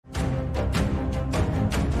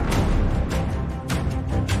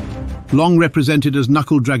Long represented as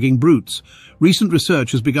knuckle-dragging brutes, recent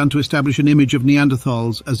research has begun to establish an image of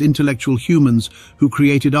Neanderthals as intellectual humans who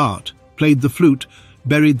created art, played the flute,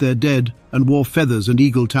 buried their dead, and wore feathers and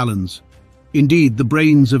eagle talons. Indeed, the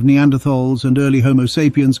brains of Neanderthals and early Homo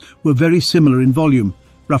sapiens were very similar in volume,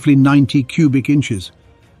 roughly 90 cubic inches.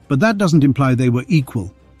 But that doesn't imply they were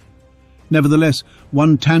equal. Nevertheless,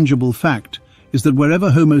 one tangible fact is that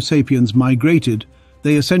wherever Homo sapiens migrated,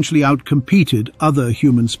 they essentially outcompeted other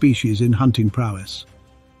human species in hunting prowess.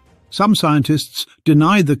 Some scientists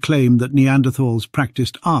deny the claim that Neanderthals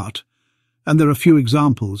practiced art, and there are few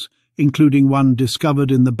examples, including one discovered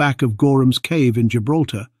in the back of Gorham's cave in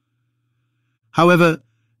Gibraltar. However,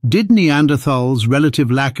 did Neanderthals' relative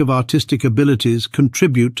lack of artistic abilities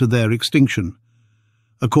contribute to their extinction?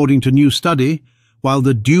 According to new study, while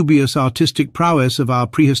the dubious artistic prowess of our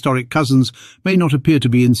prehistoric cousins may not appear to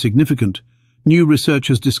be insignificant, new research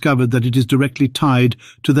has discovered that it is directly tied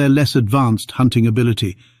to their less advanced hunting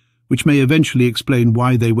ability, which may eventually explain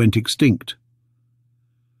why they went extinct.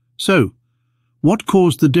 So, what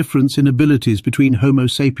caused the difference in abilities between Homo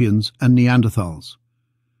sapiens and Neanderthals?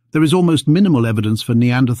 There is almost minimal evidence for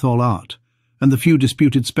Neanderthal art, and the few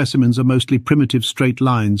disputed specimens are mostly primitive straight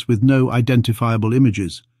lines with no identifiable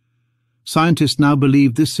images. Scientists now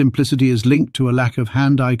believe this simplicity is linked to a lack of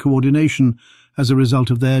hand-eye coordination as a result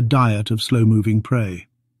of their diet of slow-moving prey.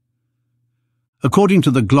 According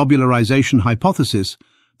to the globularization hypothesis,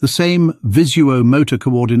 the same visuo-motor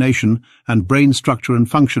coordination and brain structure and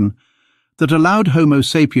function that allowed Homo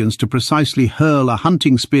sapiens to precisely hurl a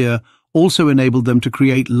hunting spear also enabled them to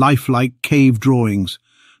create lifelike cave drawings.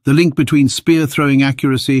 The link between spear-throwing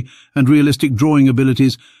accuracy and realistic drawing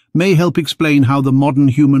abilities may help explain how the modern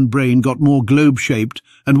human brain got more globe-shaped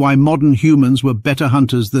and why modern humans were better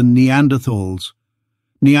hunters than Neanderthals.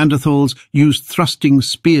 Neanderthals used thrusting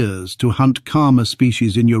spears to hunt calmer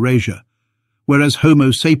species in Eurasia, whereas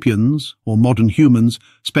Homo sapiens, or modern humans,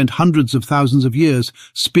 spent hundreds of thousands of years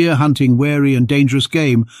spear-hunting wary and dangerous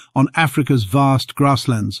game on Africa's vast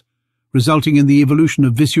grasslands, resulting in the evolution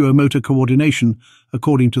of visuo-motor coordination,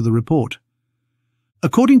 according to the report.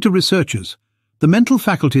 According to researchers, the mental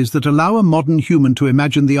faculties that allow a modern human to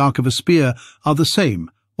imagine the arc of a spear are the same,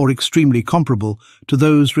 or extremely comparable, to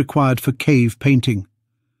those required for cave painting.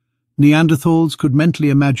 Neanderthals could mentally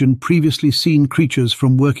imagine previously seen creatures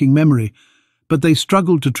from working memory, but they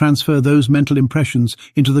struggled to transfer those mental impressions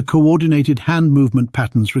into the coordinated hand movement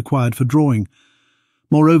patterns required for drawing.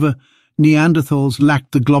 Moreover, Neanderthals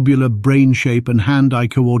lacked the globular brain shape and hand-eye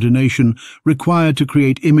coordination required to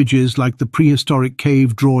create images like the prehistoric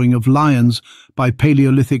cave drawing of lions by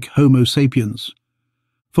Paleolithic Homo sapiens.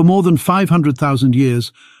 For more than 500,000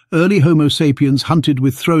 years, early Homo sapiens hunted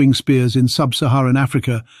with throwing spears in sub-Saharan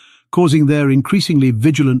Africa, causing their increasingly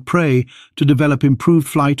vigilant prey to develop improved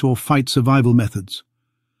flight or fight survival methods.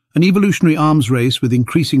 An evolutionary arms race with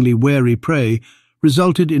increasingly wary prey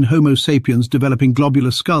resulted in Homo sapiens developing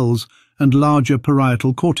globular skulls and larger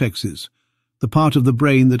parietal cortexes, the part of the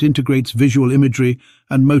brain that integrates visual imagery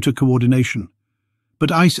and motor coordination.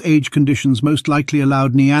 But Ice Age conditions most likely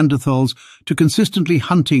allowed Neanderthals to consistently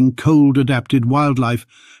hunting cold-adapted wildlife,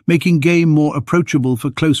 making game more approachable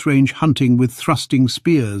for close-range hunting with thrusting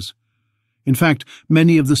spears. In fact,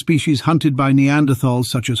 many of the species hunted by Neanderthals,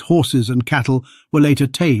 such as horses and cattle, were later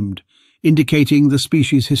tamed, indicating the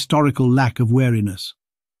species' historical lack of wariness.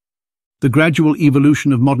 The gradual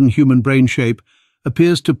evolution of modern human brain shape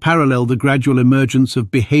appears to parallel the gradual emergence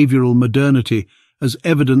of behavioral modernity as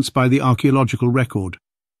evidenced by the archaeological record.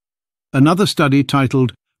 Another study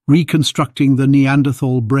titled Reconstructing the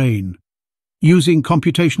Neanderthal Brain, using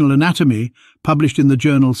computational anatomy, published in the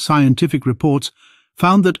journal Scientific Reports,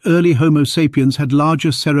 found that early Homo sapiens had larger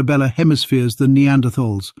cerebellar hemispheres than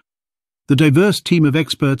Neanderthals. The diverse team of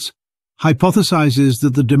experts hypothesizes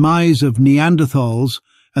that the demise of Neanderthals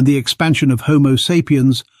and the expansion of Homo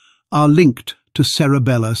sapiens are linked to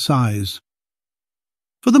cerebellar size.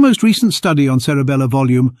 For the most recent study on cerebellar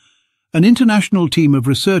volume, an international team of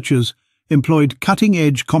researchers employed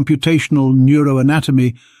cutting-edge computational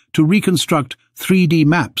neuroanatomy to reconstruct 3D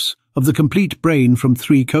maps of the complete brain from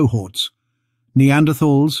 3 cohorts: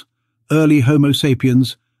 Neanderthals, early Homo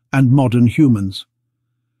sapiens, and modern humans.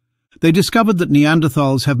 They discovered that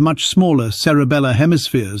Neanderthals have much smaller cerebellar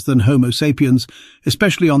hemispheres than Homo sapiens,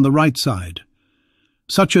 especially on the right side.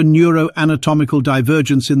 Such a neuroanatomical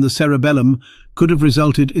divergence in the cerebellum could have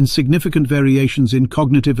resulted in significant variations in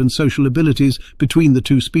cognitive and social abilities between the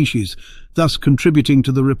two species, thus contributing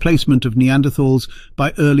to the replacement of Neanderthals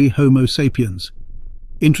by early Homo sapiens.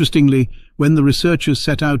 Interestingly, when the researchers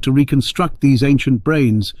set out to reconstruct these ancient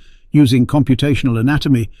brains using computational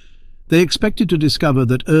anatomy, They expected to discover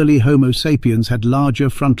that early Homo sapiens had larger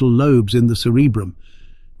frontal lobes in the cerebrum,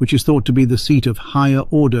 which is thought to be the seat of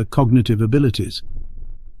higher-order cognitive abilities.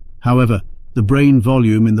 However, the brain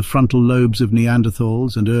volume in the frontal lobes of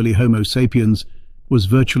Neanderthals and early Homo sapiens was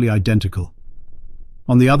virtually identical.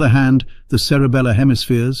 On the other hand, the cerebellar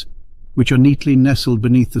hemispheres, which are neatly nestled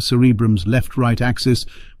beneath the cerebrum's left-right axis,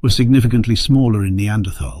 were significantly smaller in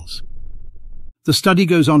Neanderthals. The study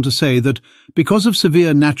goes on to say that because of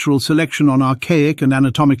severe natural selection on archaic and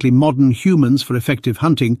anatomically modern humans for effective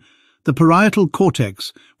hunting, the parietal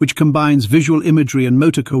cortex, which combines visual imagery and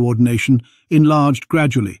motor coordination, enlarged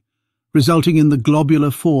gradually, resulting in the globular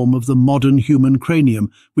form of the modern human cranium,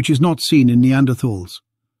 which is not seen in Neanderthals.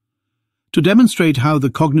 To demonstrate how the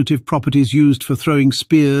cognitive properties used for throwing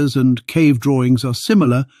spears and cave drawings are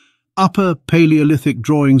similar, Upper Paleolithic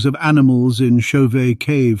drawings of animals in Chauvet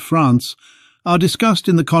Cave, France, are discussed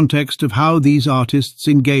in the context of how these artists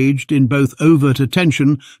engaged in both overt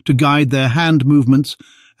attention to guide their hand movements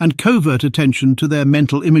and covert attention to their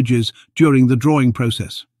mental images during the drawing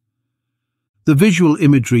process. The visual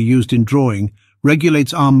imagery used in drawing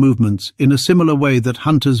regulates arm movements in a similar way that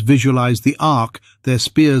hunters visualize the arc their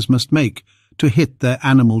spears must make to hit their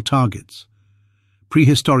animal targets.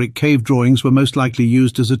 Prehistoric cave drawings were most likely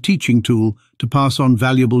used as a teaching tool to pass on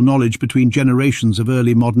valuable knowledge between generations of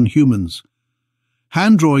early modern humans.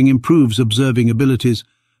 Hand drawing improves observing abilities,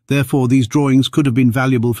 therefore these drawings could have been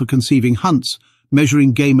valuable for conceiving hunts,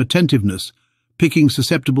 measuring game attentiveness, picking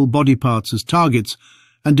susceptible body parts as targets,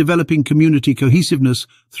 and developing community cohesiveness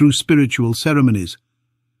through spiritual ceremonies.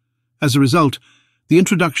 As a result, the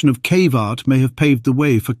introduction of cave art may have paved the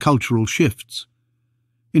way for cultural shifts.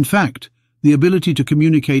 In fact, the ability to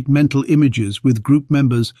communicate mental images with group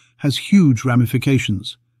members has huge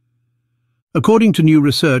ramifications. According to new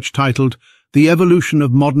research titled The Evolution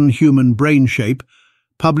of Modern Human Brain Shape,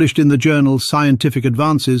 published in the journal Scientific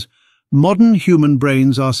Advances, modern human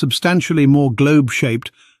brains are substantially more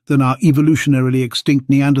globe-shaped than our evolutionarily extinct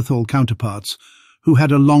Neanderthal counterparts, who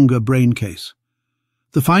had a longer brain case.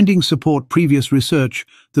 The findings support previous research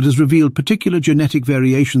that has revealed particular genetic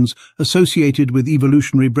variations associated with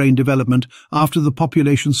evolutionary brain development after the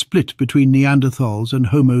population split between Neanderthals and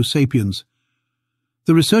Homo sapiens.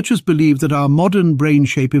 The researchers believe that our modern brain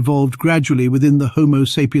shape evolved gradually within the Homo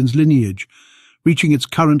sapiens lineage, reaching its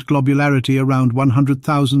current globularity around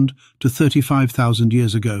 100,000 to 35,000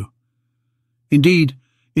 years ago. Indeed,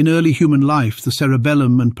 in early human life, the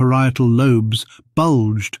cerebellum and parietal lobes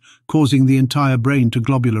bulged, causing the entire brain to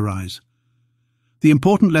globularize. The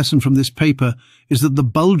important lesson from this paper is that the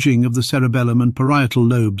bulging of the cerebellum and parietal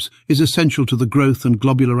lobes is essential to the growth and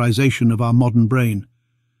globularization of our modern brain.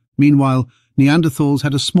 Meanwhile, Neanderthals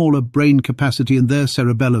had a smaller brain capacity in their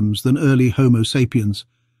cerebellums than early Homo sapiens.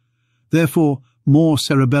 Therefore, more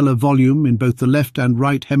cerebellar volume in both the left and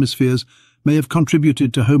right hemispheres may have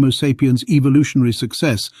contributed to Homo sapiens' evolutionary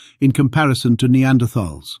success in comparison to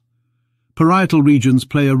Neanderthals. Parietal regions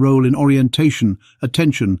play a role in orientation,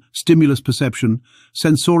 attention, stimulus perception,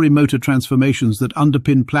 sensory-motor transformations that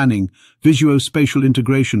underpin planning, visuospatial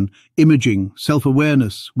integration, imaging,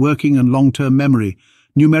 self-awareness, working and long-term memory,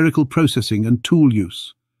 numerical processing and tool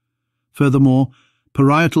use. Furthermore,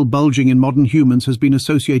 parietal bulging in modern humans has been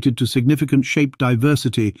associated to significant shape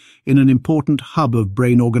diversity in an important hub of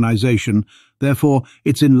brain organization. Therefore,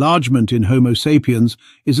 its enlargement in Homo sapiens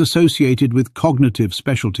is associated with cognitive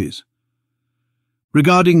specialties.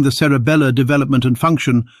 Regarding the cerebellar development and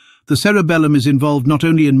function, the cerebellum is involved not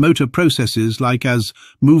only in motor processes like as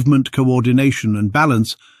movement, coordination and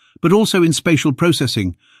balance, but also in spatial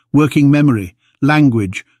processing, working memory,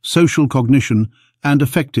 language, social cognition and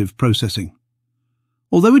affective processing.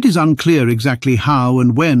 Although it is unclear exactly how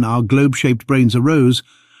and when our globe-shaped brains arose,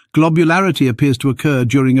 globularity appears to occur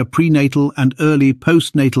during a prenatal and early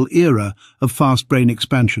postnatal era of fast brain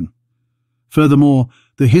expansion. Furthermore,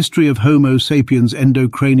 the history of Homo sapiens'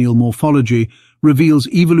 endocranial morphology reveals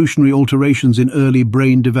evolutionary alterations in early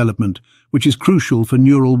brain development, which is crucial for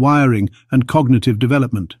neural wiring and cognitive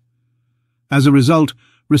development. As a result,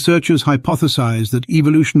 researchers hypothesize that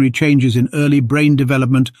evolutionary changes in early brain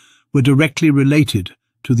development were directly related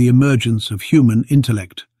to the emergence of human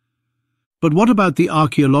intellect. But what about the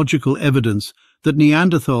archaeological evidence that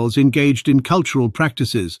Neanderthals engaged in cultural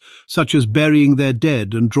practices, such as burying their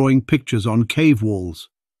dead and drawing pictures on cave walls?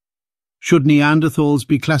 Should Neanderthals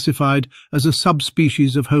be classified as a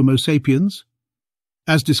subspecies of Homo sapiens?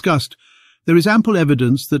 As discussed, there is ample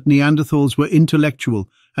evidence that Neanderthals were intellectual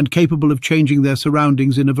and capable of changing their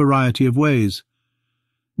surroundings in a variety of ways.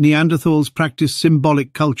 Neanderthals practiced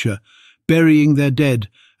symbolic culture, burying their dead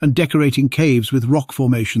and decorating caves with rock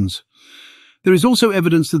formations. There is also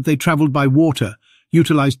evidence that they traveled by water,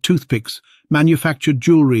 utilized toothpicks, manufactured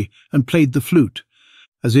jewelry, and played the flute.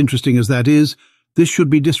 As interesting as that is, this should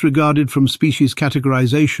be disregarded from species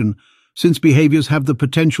categorization, since behaviors have the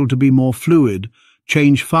potential to be more fluid,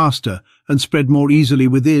 change faster, and spread more easily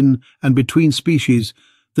within and between species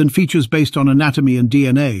than features based on anatomy and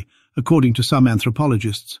DNA, according to some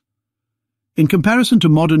anthropologists. In comparison to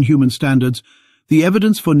modern human standards, the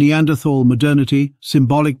evidence for Neanderthal modernity,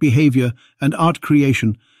 symbolic behavior, and art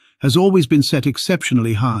creation has always been set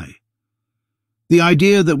exceptionally high. The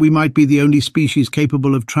idea that we might be the only species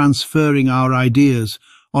capable of transferring our ideas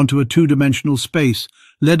onto a two-dimensional space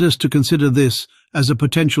led us to consider this as a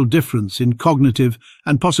potential difference in cognitive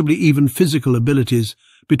and possibly even physical abilities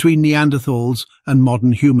between Neanderthals and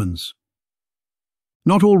modern humans.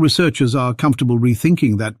 Not all researchers are comfortable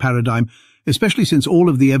rethinking that paradigm, especially since all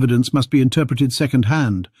of the evidence must be interpreted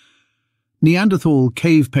second-hand. Neanderthal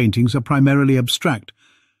cave paintings are primarily abstract.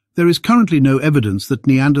 There is currently no evidence that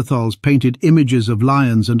Neanderthals painted images of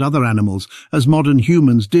lions and other animals as modern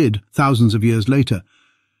humans did thousands of years later.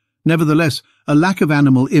 Nevertheless, a lack of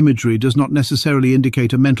animal imagery does not necessarily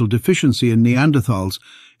indicate a mental deficiency in Neanderthals.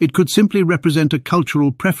 It could simply represent a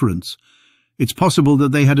cultural preference. It's possible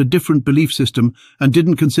that they had a different belief system and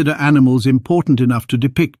didn't consider animals important enough to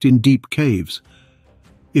depict in deep caves.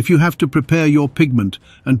 If you have to prepare your pigment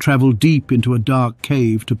and travel deep into a dark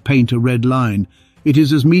cave to paint a red line, it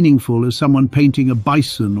is as meaningful as someone painting a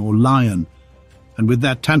bison or lion. And with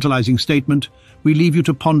that tantalizing statement, we leave you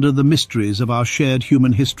to ponder the mysteries of our shared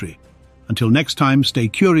human history. Until next time, stay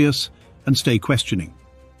curious and stay questioning.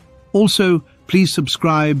 Also, please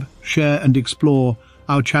subscribe, share and explore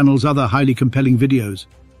our channel's other highly compelling videos.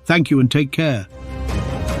 Thank you and take care.